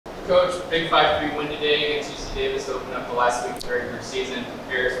Coach, big 5-3 win today against UC Davis to open up the last week of the regular season.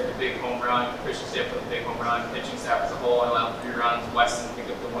 Harris with a big home run, Christian staff with a big home run, pitching staff as a whole allowed 3 runs. Weston picked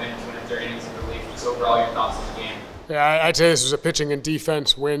up the win, 230 innings of relief. Just overall, your thoughts on the game? Yeah, I'd say this was a pitching and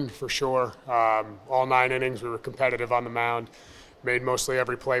defense win for sure. All 9 innings, we were competitive on the mound, made mostly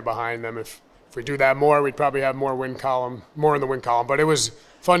every play behind them. If we do that more, we'd probably have more in the win column. But it was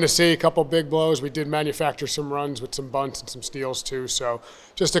fun to see a couple big blows. We did manufacture some runs with some bunts and some steals too. So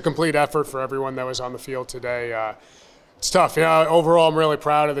just a complete effort for everyone that was on the field today. It's tough. Overall, I'm really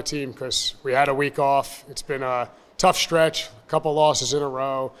proud of the team because we had a week off. It's been a tough stretch, a couple losses in a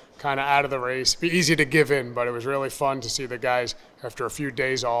row, kind of out of the race. It'd be easy to give in, but it was really fun to see the guys after a few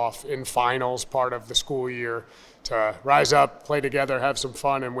days off in finals, part of the school year, to rise up, play together, have some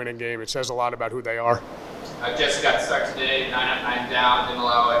fun, and win a game. It says a lot about who they are. Jesse got to start today, 9 down, didn't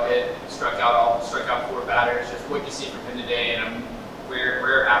allow a hit, struck out 4 batters. Just what you see from him today, and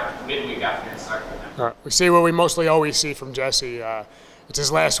we're after midweek after the start for him. We see what we mostly always see from Jesse. It's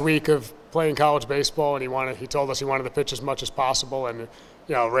his last week of playing college baseball, and he told us he wanted to pitch as much as possible, and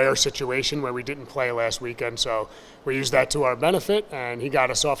rare situation where we didn't play last weekend, so we used that to our benefit, and he got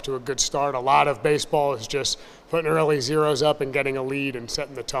us off to a good start. A lot of baseball is just putting early zeros up and getting a lead and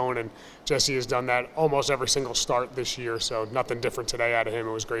setting the tone, and Jesse has done that almost every single start this year, so nothing different today out of him.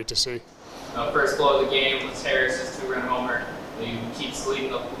 It was great to see. First blow of the game was Harris's 2-run homer. He keeps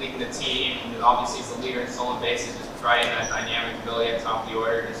leading the team, and obviously he's the leader in stolen bases, just trying that dynamic ability at the top of the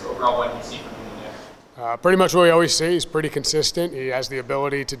order. Just overall, what do you see from him today? Pretty much what we always see. He's pretty consistent. He has the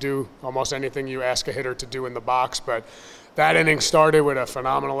ability to do almost anything you ask a hitter to do in the box, but that inning started with a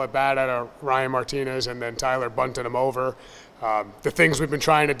phenomenal at-bat out of Ryan Martinez and then Tyler bunting him over. The things we've been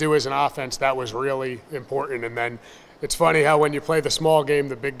trying to do as an offense, that was really important. And then it's funny how when you play the small game,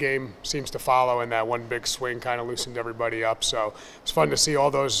 the big game seems to follow, and that one big swing kind of loosened everybody up. So it's fun to see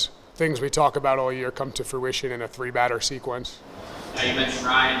all those things we talk about all year come to fruition in a 3-batter sequence. Now you mentioned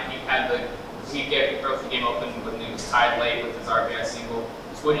Ryan. He broke the game open when he was tied late with his RBI single.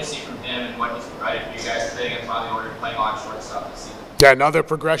 So what did you see from him, and what he's provided for you guys today against the order playing on shortstop this season? Yeah, another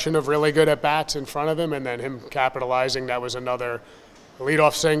progression of really good at-bats in front of him, and then him capitalizing. That was another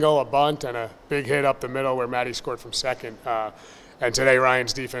leadoff single, a bunt, and a big hit up the middle where Matty scored from second. And today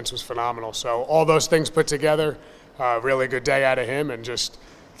Ryan's defense was phenomenal. So all those things put together, really good day out of him, and just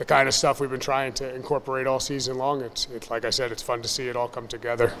the kind of stuff we've been trying to incorporate all season long. It's like I said, it's fun to see it all come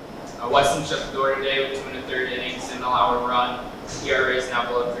together. Weston shut the door today with 230 innings, didn't allow a run. ERA is now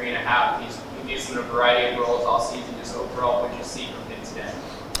below 3.5. He's used in a variety of roles all season. Just overall, what did you see from him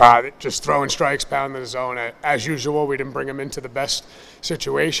today? Just throwing strikes, pounding the zone. As usual, we didn't bring him into the best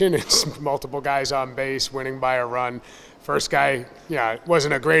situation. It's multiple guys on base, winning by a run. First guy, it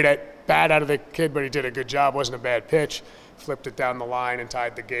wasn't a great at-bat out of the kid, but he did a good job. Wasn't a bad pitch. Flipped it down the line and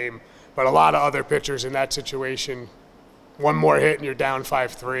tied the game. But a lot of other pitchers in that situation, one more hit and you're down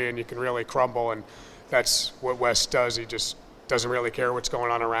 5-3 and you can really crumble, and that's what Wes does. He just doesn't really care what's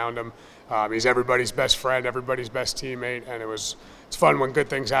going on around him. He's everybody's best friend, everybody's best teammate, and it's fun when good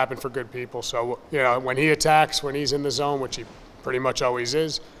things happen for good people. So, when he attacks, when he's in the zone, which he pretty much always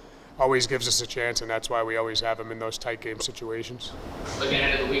is, always gives us a chance, and that's why we always have him in those tight game situations. Looking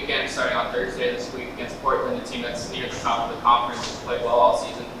into the weekend, starting on Thursday this week against Portland, a team that's near the top of the conference, has played well all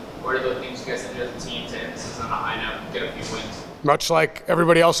season. What are the things you guys do as a team to end the season on a high note and get a few wins? Much like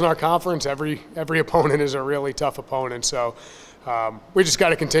everybody else in our conference, every opponent is a really tough opponent. So we just got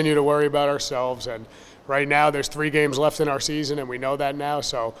to continue to worry about ourselves. And right now, there's 3 games left in our season, and we know that now.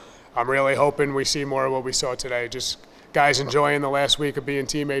 So I'm really hoping we see more of what we saw today. Just guys enjoying the last week of being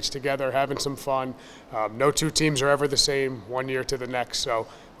teammates together, having some fun. No 2 teams are ever the same one year to the next. So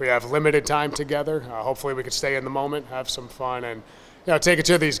we have limited time together. Hopefully we can stay in the moment, have some fun, and take it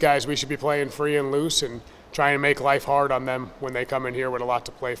to these guys. We should be playing free and loose and trying to make life hard on them when they come in here with a lot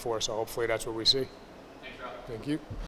to play for. So hopefully that's what we see. Thanks, Rob. Thank you.